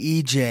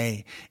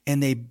DEJ,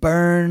 and they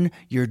burn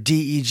your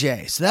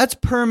DEJ. So that's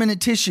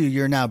permanent tissue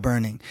you're now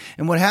burning.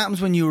 And what happens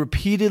when you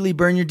repeatedly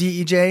burn your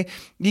DEJ?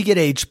 You get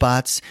age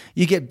spots,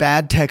 you get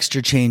bad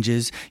texture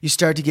changes, you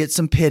start to get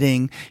some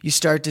pitting, you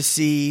start to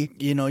see,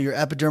 your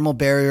epidermal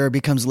barrier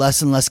becomes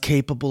less and less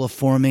capable of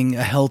forming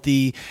a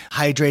healthy,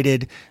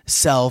 hydrated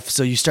self.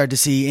 So you start to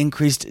see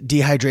increased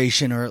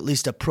dehydration, or at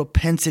least a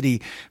propensity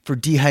for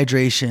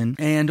dehydration.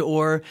 And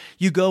or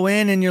you go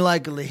in and you're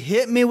like,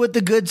 hit me with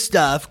the good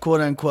stuff,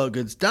 quote unquote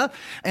good stuff,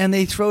 and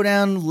they throw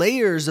down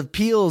layers of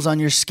peels on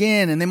your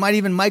skin, and they might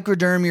even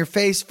microderm your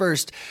face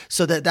first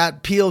so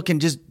that peel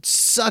can just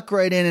suck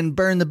right in and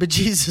burn the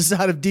bejesus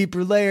out of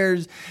deeper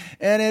layers.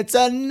 And it's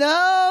a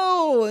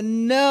no.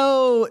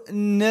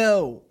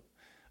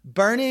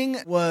 Burning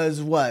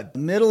was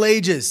Middle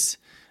Ages.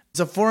 It's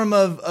a form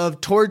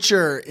of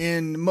torture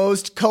in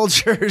most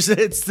cultures.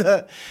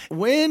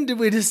 When did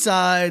we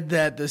decide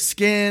that the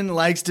skin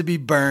likes to be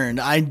burned?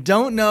 I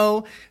don't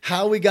know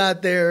how we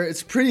got there.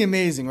 It's pretty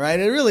amazing, right?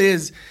 It really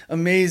is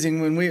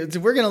amazing when we're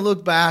going to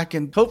look back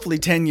in hopefully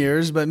 10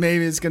 years, but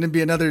maybe it's going to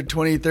be another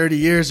 20, 30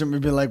 years and we'll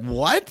be like,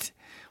 what?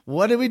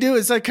 What did we do?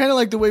 It's like kind of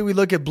like the way we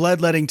look at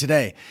bloodletting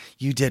today.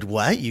 You did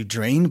what? You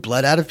drained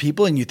blood out of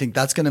people and you think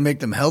that's going to make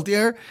them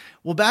healthier?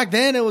 Well, back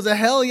then it was a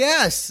hell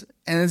yes.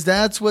 And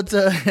that's what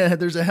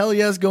there's a hell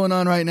yes going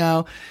on right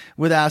now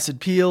with acid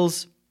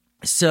peels.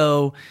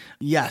 So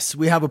yes,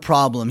 we have a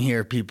problem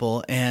here,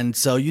 people. And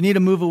so you need to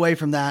move away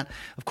from that.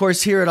 Of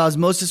course, here at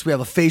Osmosis, we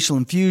have a facial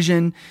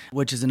infusion,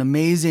 which is an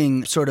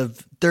amazing sort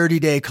of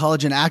 30-day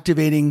collagen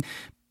activating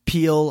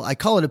peel. I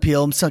call it a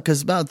peel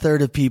because about a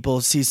third of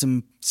people see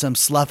some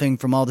sloughing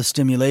from all the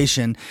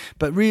stimulation.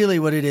 But really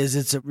what it is,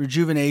 it's a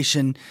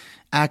rejuvenation,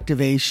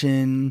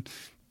 activation.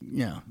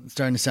 It's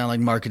starting to sound like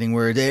marketing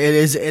word.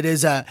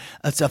 It's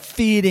a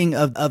feeding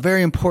of a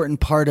very important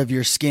part of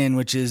your skin,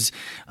 which is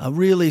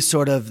really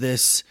sort of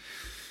this.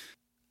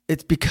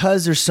 It's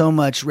because there's so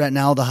much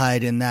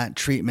retinaldehyde in that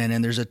treatment,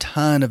 and there's a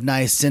ton of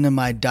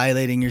niacinamide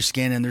dilating your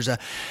skin, and there's a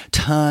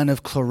ton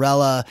of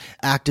chlorella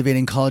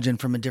activating collagen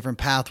from a different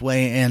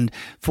pathway, and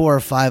 4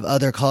 or 5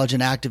 other collagen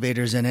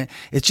activators in it.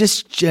 It's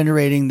just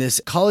generating this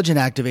collagen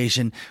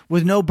activation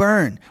with no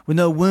burn, with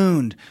no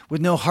wound, with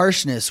no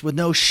harshness, with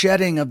no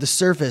shedding of the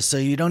surface. So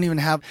you don't even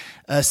have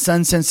a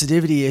sun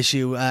sensitivity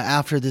issue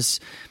after this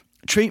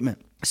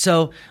treatment.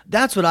 So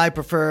that's what I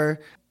prefer.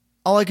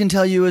 All I can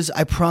tell you is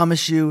I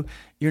promise you,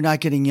 you're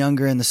not getting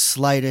younger in the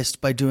slightest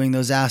by doing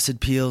those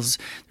acid peels.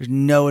 There's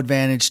no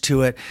advantage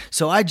to it.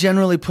 So I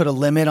generally put a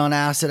limit on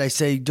acid. I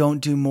say don't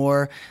do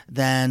more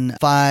than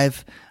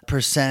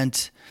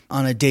 5%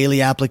 on a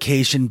daily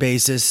application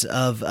basis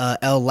of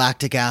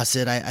L-lactic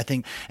acid. I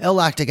think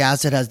L-lactic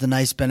acid has the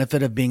nice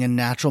benefit of being a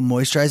natural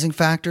moisturizing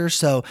factor.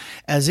 So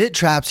as it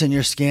traps in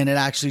your skin, it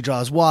actually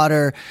draws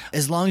water.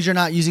 As long as you're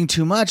not using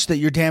too much, that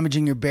you're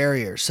damaging your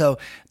barrier. So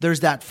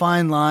there's that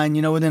fine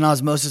line. Within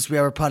Osmosis, we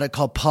have a product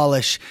called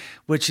Polish,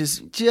 which is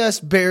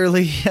just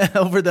barely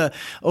over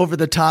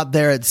the top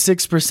there at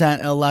 6%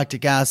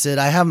 L-lactic acid.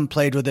 I haven't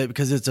played with it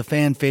because it's a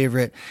fan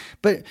favorite,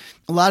 but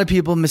a lot of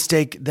people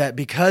mistake that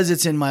because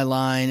it's in my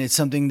line, it's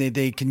something that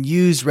they can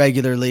use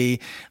regularly,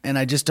 and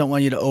I just don't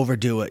want you to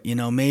overdo it.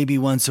 Maybe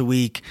once a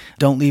week.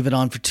 Don't leave it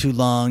on for too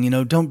long.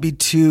 Don't be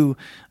too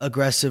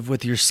aggressive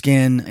with your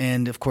skin.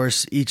 And of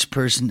course, each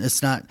person,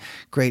 it's not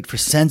great for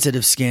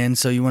sensitive skin,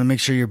 so you want to make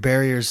sure your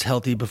barrier is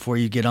healthy before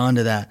you get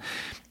onto that.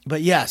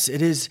 But yes,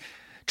 it is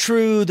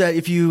true that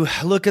if you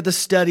look at the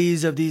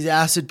studies of these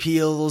acid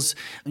peels,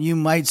 you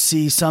might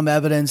see some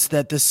evidence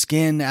that the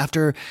skin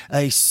after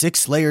a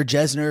 6-layer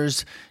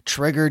Jesner's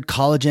triggered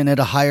collagen at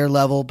a higher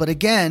level. But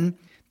again,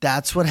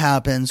 that's what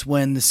happens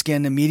when the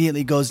skin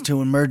immediately goes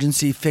to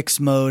emergency fix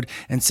mode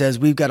and says,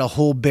 we've got a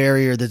whole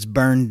barrier that's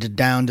burned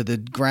down to the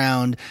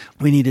ground.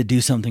 We need to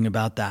do something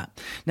about that.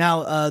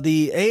 Now,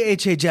 the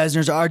AHA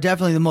Jesners are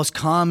definitely the most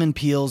common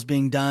peels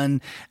being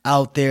done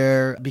out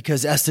there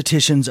because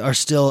estheticians are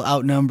still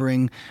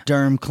outnumbering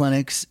derm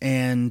clinics,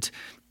 and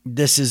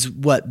this is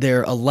what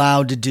they're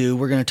allowed to do.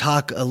 We're going to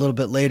talk a little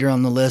bit later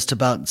on the list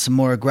about some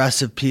more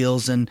aggressive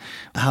peels and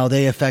how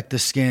they affect the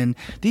skin.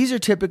 These are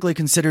typically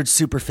considered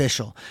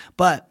superficial,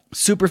 but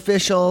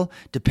superficial,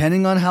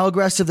 depending on how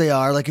aggressive they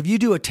are. Like if you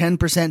do a 10%,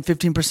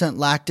 15%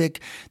 lactic,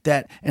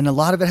 and a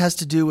lot of it has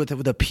to do with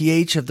the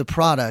pH of the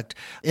product,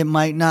 it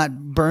might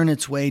not burn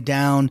its way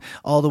down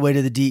all the way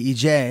to the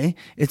DEJ.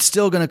 It's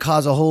still going to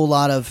cause a whole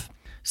lot of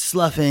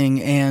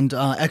sloughing and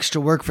extra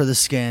work for the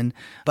skin,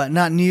 but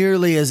not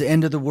nearly as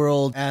end of the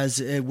world as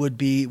it would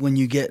be when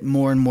you get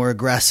more and more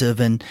aggressive.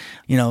 And,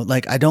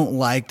 I don't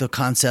like the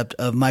concept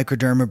of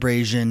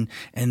microdermabrasion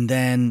and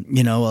then,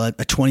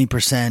 a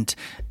 20%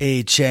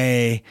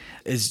 AHA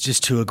is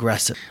just too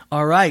aggressive.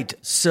 All right.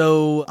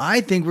 So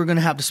I think we're going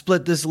to have to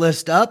split this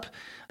list up.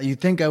 You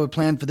think I would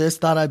plan for this?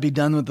 Thought I'd be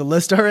done with the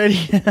list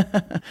already?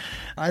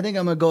 I think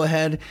I'm going to go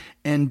ahead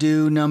and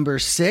do number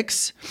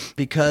 6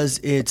 because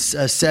it's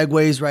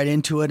segues right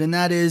into it. And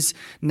that is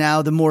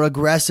now the more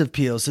aggressive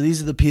peels. So these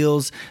are the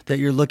peels that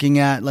you're looking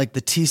at, like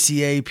the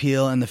TCA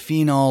peel and the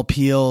phenol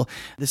peel.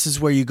 This is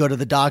where you go to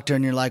the doctor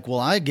and you're like,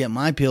 well, I get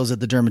my peels at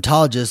the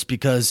dermatologist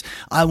because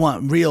I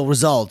want real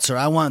results, or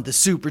I want the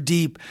super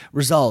deep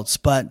results.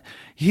 But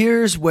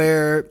here's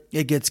where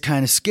it gets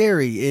kind of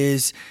scary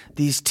is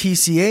these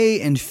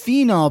TCA and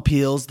phenol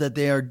peels that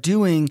they are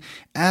doing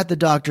at the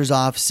doctor's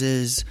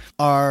offices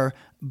are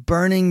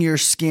burning your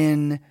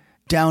skin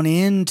down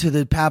into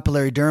the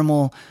papillary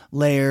dermal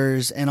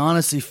layers. And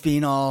honestly,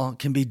 phenol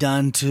can be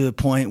done to a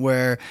point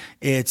where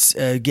it's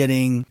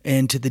getting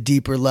into the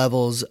deeper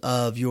levels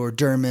of your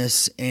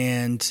dermis,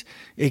 and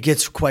it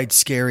gets quite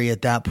scary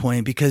at that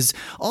point because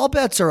all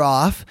bets are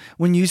off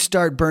when you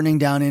start burning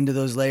down into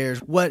those layers.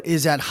 What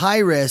is at high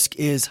risk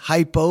is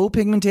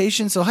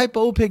hypopigmentation. So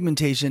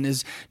hypopigmentation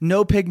is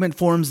no pigment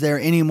forms there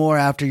anymore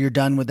after you're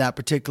done with that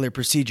particular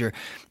procedure.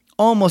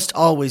 almost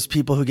always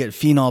people who get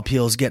phenol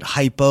peels get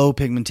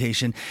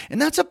hypopigmentation,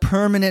 and that's a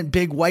permanent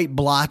big white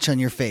blotch on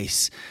your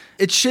face.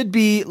 It should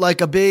be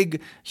like a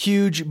big,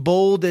 huge,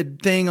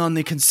 bolded thing on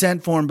the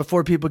consent form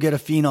before people get a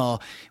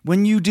phenol.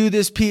 When you do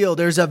this peel,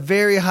 there's a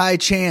very high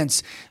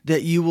chance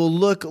that you will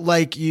look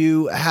like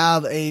you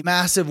have a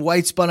massive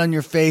white spot on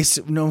your face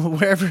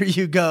wherever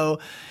you go.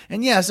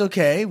 And yes,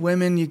 okay,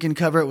 women, you can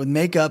cover it with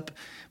makeup,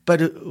 but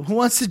who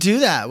wants to do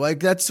that?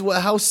 Like,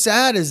 how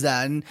sad is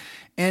that?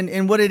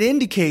 And what it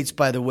indicates,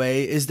 by the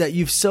way, is that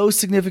you've so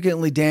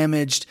significantly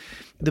damaged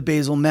the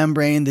basal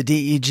membrane, the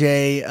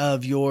DEJ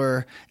of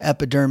your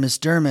epidermis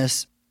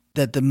dermis,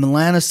 that the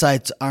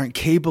melanocytes aren't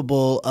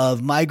capable of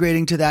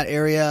migrating to that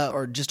area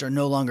or just are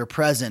no longer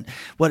present.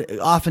 What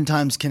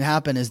oftentimes can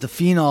happen is the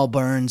phenol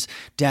burns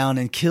down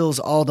and kills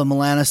all the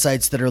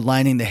melanocytes that are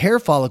lining the hair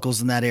follicles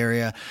in that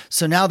area.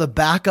 So now the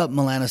backup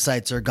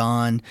melanocytes are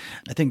gone.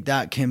 I think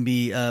that can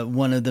be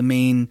one of the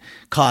main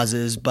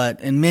causes,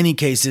 but in many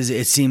cases,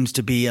 it seems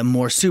to be a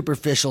more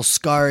superficial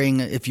scarring,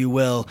 if you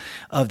will,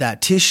 of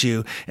that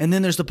tissue. And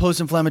then there's the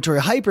post-inflammatory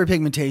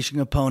hyperpigmentation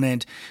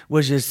component,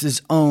 which is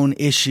its own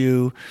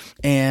issue.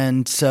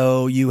 And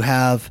so you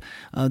have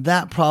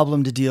that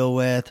problem to deal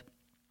with.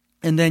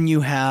 And then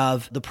you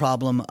have the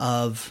problem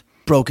of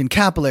broken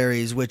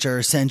capillaries, which are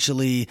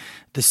essentially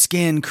the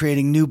skin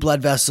creating new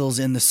blood vessels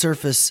in the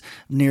surface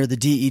near the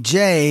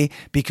DEJ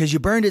because you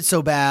burned it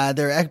so bad.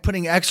 They're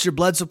putting extra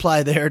blood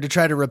supply there to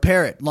try to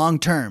repair it long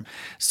term.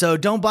 So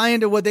don't buy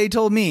into what they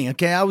told me.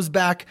 Okay. I was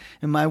back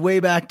in my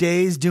way back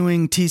days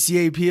doing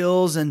TCA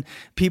peels, and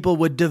people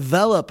would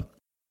develop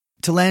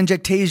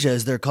telangiectasia,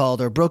 as they're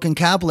called, or broken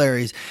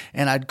capillaries.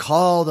 And I'd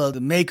call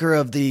the maker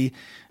of the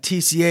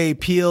TCA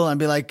peel and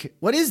be like,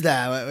 what is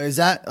that? Is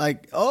that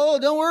like, oh,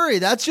 don't worry,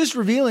 that's just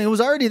revealing. It was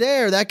already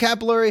there. That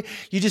capillary,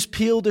 you just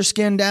peeled their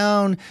skin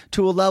down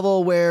to a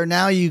level where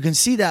now you can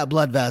see that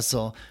blood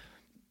vessel.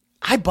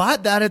 I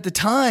bought that at the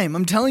time.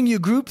 I'm telling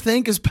you,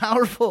 groupthink is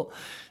powerful.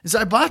 So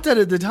I bought that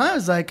at the time. I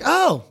was like,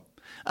 oh,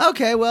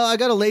 okay, well, I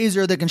got a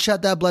laser that can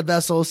shut that blood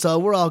vessel, so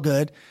we're all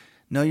good.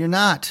 No, you're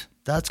not.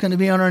 That's going to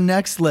be on our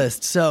next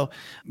list. So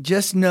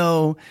just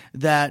know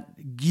that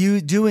you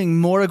doing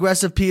more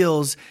aggressive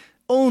peels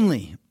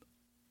only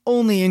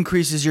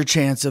increases your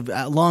chance of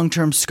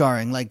long-term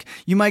scarring. Like,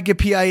 you might get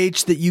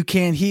PIH that you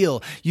can't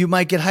heal. You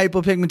might get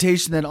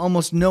hypopigmentation that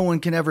almost no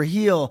one can ever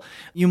heal.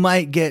 You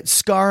might get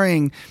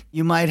scarring.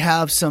 You might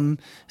have some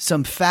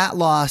fat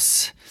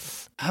loss.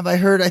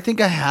 I think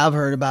I have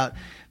heard about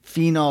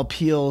phenol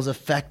peels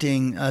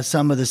affecting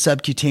some of the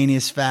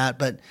subcutaneous fat,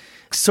 but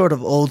sort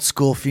of old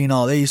school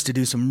phenol. They used to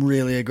do some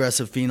really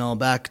aggressive phenol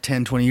back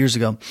 10, 20 years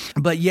ago.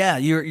 But yeah,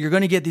 you're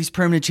going to get these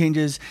permanent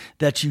changes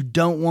that you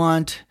don't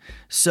want.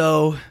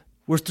 So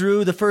we're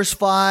through the first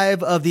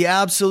 5 of the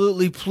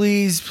absolutely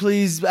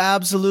please,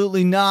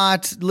 absolutely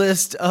not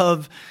list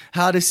of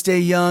how to stay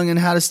young and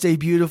how to stay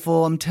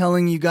beautiful. I'm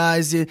telling you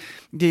guys, the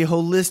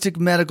holistic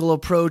medical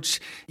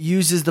approach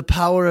uses the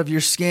power of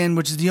your skin,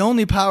 which is the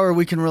only power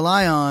we can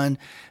rely on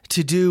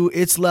to do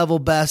its level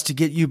best to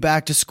get you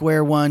back to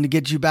square one, to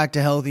get you back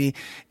to healthy.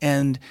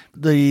 And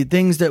the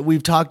things that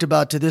we've talked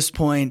about to this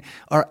point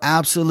are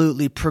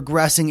absolutely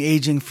progressing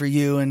aging for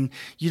you, and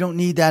you don't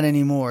need that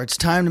anymore. It's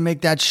time to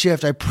make that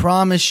shift. I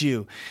promise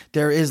you,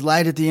 there is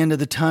light at the end of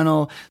the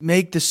tunnel.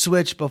 Make the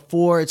switch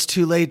before it's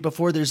too late,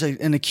 before there's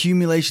an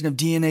accumulation of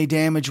DNA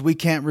damage we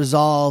can't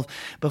resolve,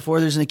 before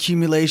there's an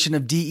accumulation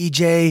of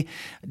DEJ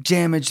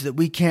damage that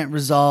we can't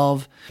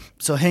resolve.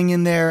 So hang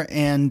in there,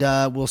 and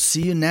we'll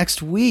see you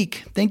next week.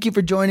 Thank you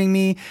for joining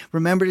me.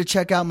 Remember to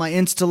check out my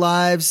Insta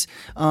Lives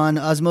on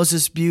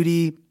Osmosis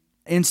Beauty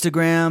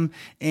Instagram,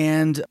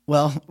 and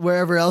well,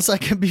 wherever else I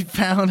can be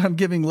found. I'm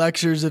giving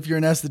lectures. If you're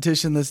an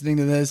esthetician listening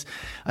to this,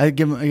 I'm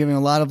giving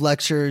a lot of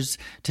lectures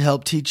to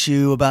help teach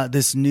you about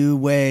this new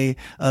way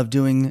of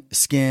doing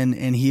skin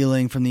and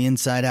healing from the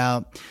inside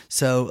out.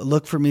 So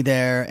look for me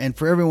there. And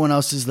for everyone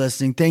else who's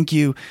listening, thank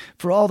you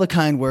for all the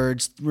kind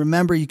words.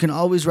 Remember, you can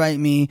always write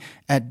me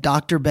at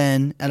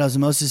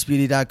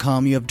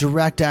drben@osmosisbeauty.com. You have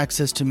direct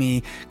access to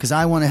me because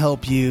I want to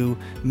help you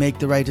make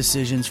the right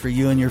decisions for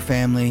you and your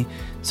family.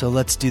 So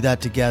let's do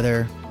that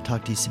together.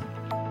 Talk to you soon.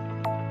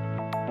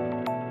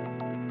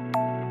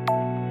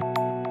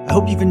 I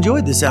hope you've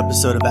enjoyed this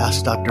episode of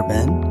Ask Dr.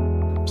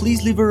 Ben.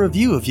 Please leave a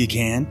review if you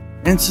can,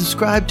 and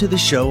subscribe to the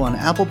show on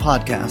Apple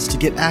Podcasts to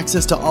get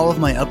access to all of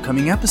my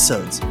upcoming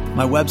episodes.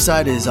 My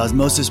website is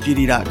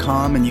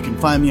osmosisbeauty.com, and you can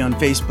find me on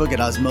Facebook at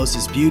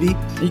Osmosis Beauty.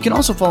 And you can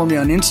also follow me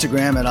on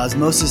Instagram at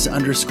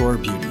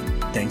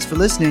osmosis_beauty. Thanks for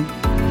listening.